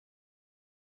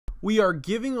we are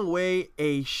giving away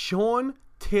a Sean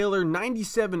Taylor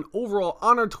 97 overall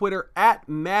on our Twitter at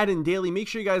Madden Daily. Make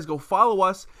sure you guys go follow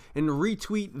us and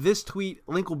retweet this tweet.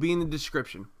 Link will be in the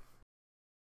description.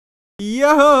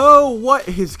 Yo, what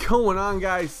is going on,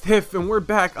 guys? Tiff, and we're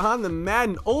back on the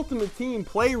Madden Ultimate Team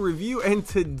Play Review, and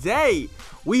today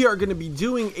we are going to be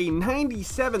doing a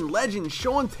 97 Legend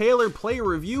Sean Taylor Play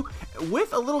Review.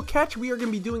 With a little catch, we are going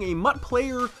to be doing a MUT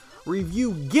Player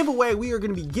Review giveaway. We are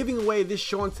going to be giving away this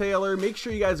Sean Taylor. Make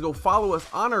sure you guys go follow us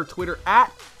on our Twitter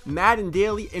at Madden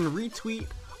Daily and retweet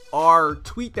our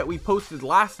tweet that we posted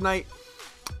last night.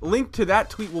 Link to that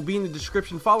tweet will be in the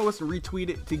description. Follow us and retweet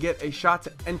it to get a shot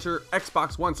to enter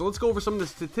Xbox One. So let's go over some of the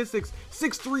statistics.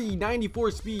 6'3",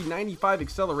 94 speed, 95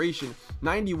 acceleration,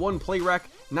 91 play rec,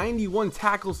 91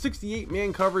 tackle, 68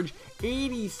 man coverage,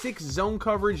 86 zone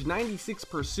coverage, 96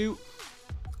 pursuit,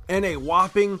 and a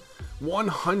whopping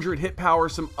 100 hit power.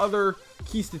 Some other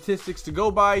key statistics to go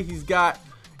by: he's got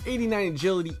 89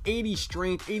 agility, 80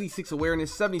 strength, 86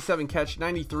 awareness, 77 catch,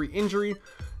 93 injury,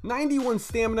 91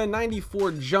 stamina,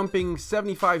 94 jumping,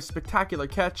 75 spectacular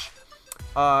catch,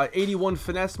 81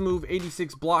 finesse move,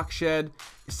 86 block shed,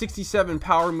 67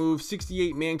 power move,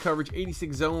 68 man coverage,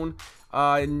 86 zone,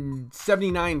 and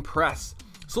 79 press.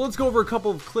 So let's go over a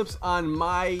couple of clips on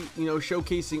my,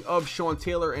 showcasing of Sean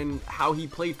Taylor and how he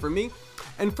played for me.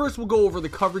 And first we'll go over the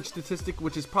coverage statistic,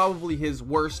 which is probably his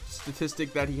worst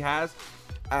statistic that he has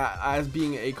as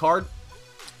being a card.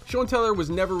 Sean Taylor was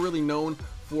never really known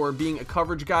for being a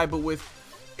coverage guy, but with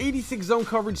 86 zone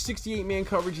coverage, 68 man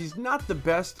coverage, he's not the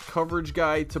best coverage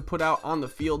guy to put out on the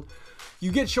field.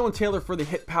 You get Sean Taylor for the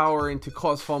hit power and to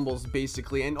cause fumbles,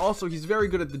 basically, and also he's very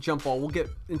good at the jump ball. We'll get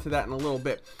into that in a little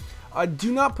bit.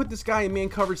 Do not put this guy in man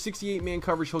coverage. 68 man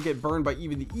coverage, he'll get burned by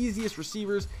even the easiest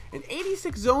receivers. And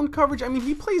 86 zone coverage, I mean,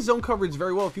 he plays zone coverage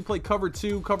very well. If you play cover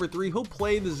 2, cover 3, he'll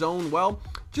play the zone well,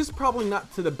 just probably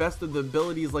not to the best of the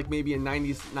abilities like maybe a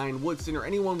 99 Woodson or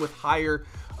anyone with higher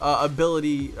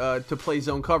ability to play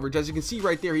zone coverage. As you can see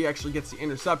right there, he actually gets the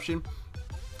interception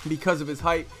because of his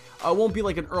height. Won't be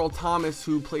like an Earl Thomas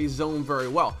who plays zone very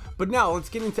well. But now let's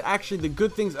get into actually the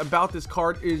good things about this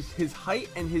card is his height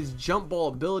and his jump ball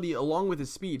ability along with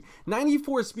his speed.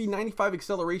 94 speed, 95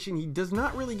 acceleration. He does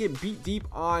not really get beat deep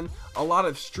on a lot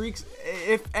of streaks,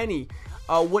 if any.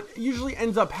 What usually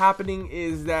ends up happening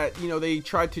is that, they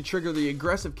try to trigger the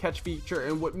aggressive catch feature,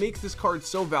 and what makes this card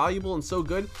so valuable and so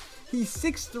good, he's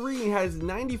 6'3" and has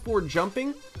 94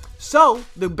 jumping. So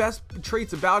the best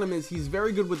traits about him is he's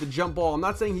very good with the jump ball. I'm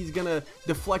not saying he's gonna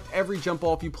deflect every jump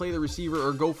ball if you play the receiver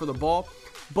or go for the ball,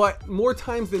 but more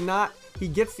times than not, he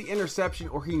gets the interception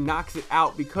or he knocks it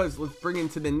out, because let's bring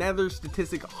into the nether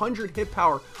statistic, 100 hit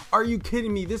power. Are you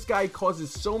kidding me? This guy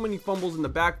causes so many fumbles in the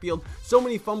backfield, so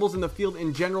many fumbles in the field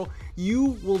in general.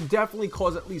 You will definitely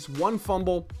cause at least one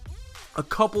fumble a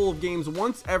couple of games.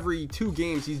 Once every 2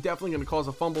 games, he's definitely going to cause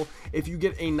a fumble. If you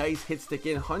get a nice hit stick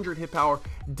in, 100 hit power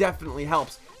definitely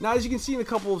helps. Now, as you can see in a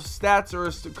couple of stats or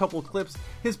a couple of clips,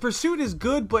 his pursuit is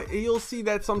good, but you'll see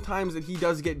that sometimes that he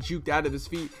does get juked out of his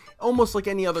feet, almost like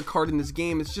any other card in this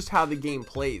game. It's just how the game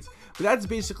plays. But that's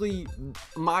basically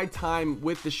my time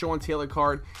with the Sean Taylor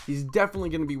card. He's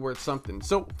definitely going to be worth something.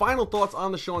 So final thoughts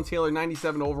on the Sean Taylor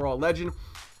 97 overall legend.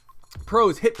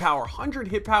 Pros: hit power, 100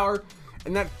 hit power,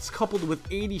 and that's coupled with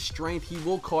 80 strength. He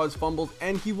will cause fumbles,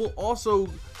 and he will also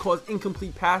cause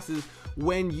incomplete passes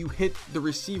when you hit the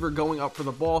receiver going up for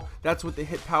the ball. That's what the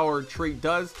hit power trait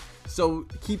does, so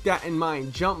keep that in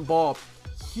mind. Jump ball,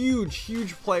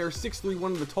 huge player, 6'3",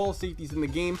 one of the tallest safeties in the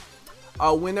game.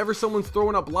 Whenever someone's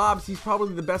throwing up lobs, he's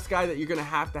probably the best guy that you're going to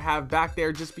have back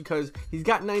there, just because he's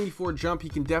got 94 jump. He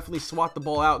can definitely swat the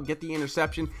ball out and get the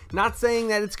interception. Not saying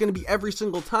that it's going to be every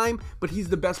single time, but he's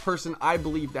the best person, I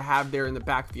believe, to have there in the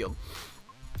backfield.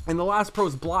 And the last pro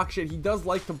is block shed. He does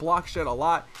like to block shed a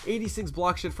lot. 86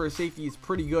 block shed for a safety is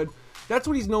pretty good. That's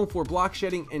what he's known for, block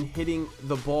shedding and hitting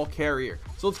the ball carrier.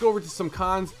 So let's go over to some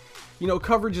cons.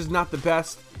 Coverage is not the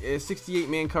best. 68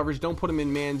 man coverage, don't put him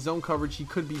in man. Zone coverage, he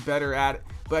could be better at it,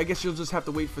 but I guess you'll just have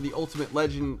to wait for the ultimate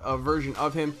legend version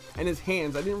of him. And his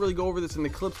hands, I didn't really go over this in the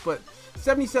clips, but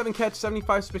 77 catch,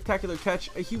 75 spectacular catch.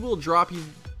 He will drop. He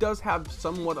does have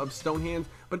somewhat of stone hands,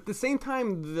 but at the same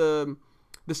time, the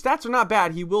stats are not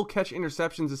bad. He will catch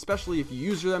interceptions, especially if you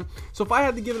use them. So if I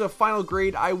had to give it a final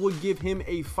grade, I would give him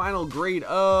a final grade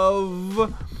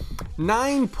of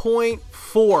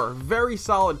 9.4. Very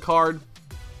solid card.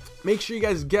 Make sure you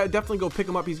guys definitely go pick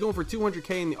him up. He's going for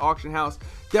 200K in the auction house.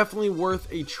 Definitely worth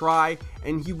a try,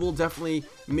 and he will definitely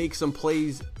make some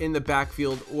plays in the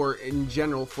backfield or in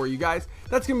general for you guys.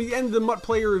 That's going to be the end of the MUT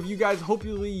player review, guys.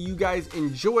 Hopefully you guys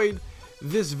enjoyed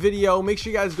this video. Make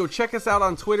sure you guys go check us out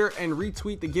on Twitter and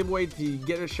retweet the giveaway to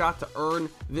get a shot to earn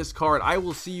this card. I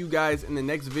will see you guys in the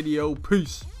next video.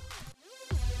 Peace.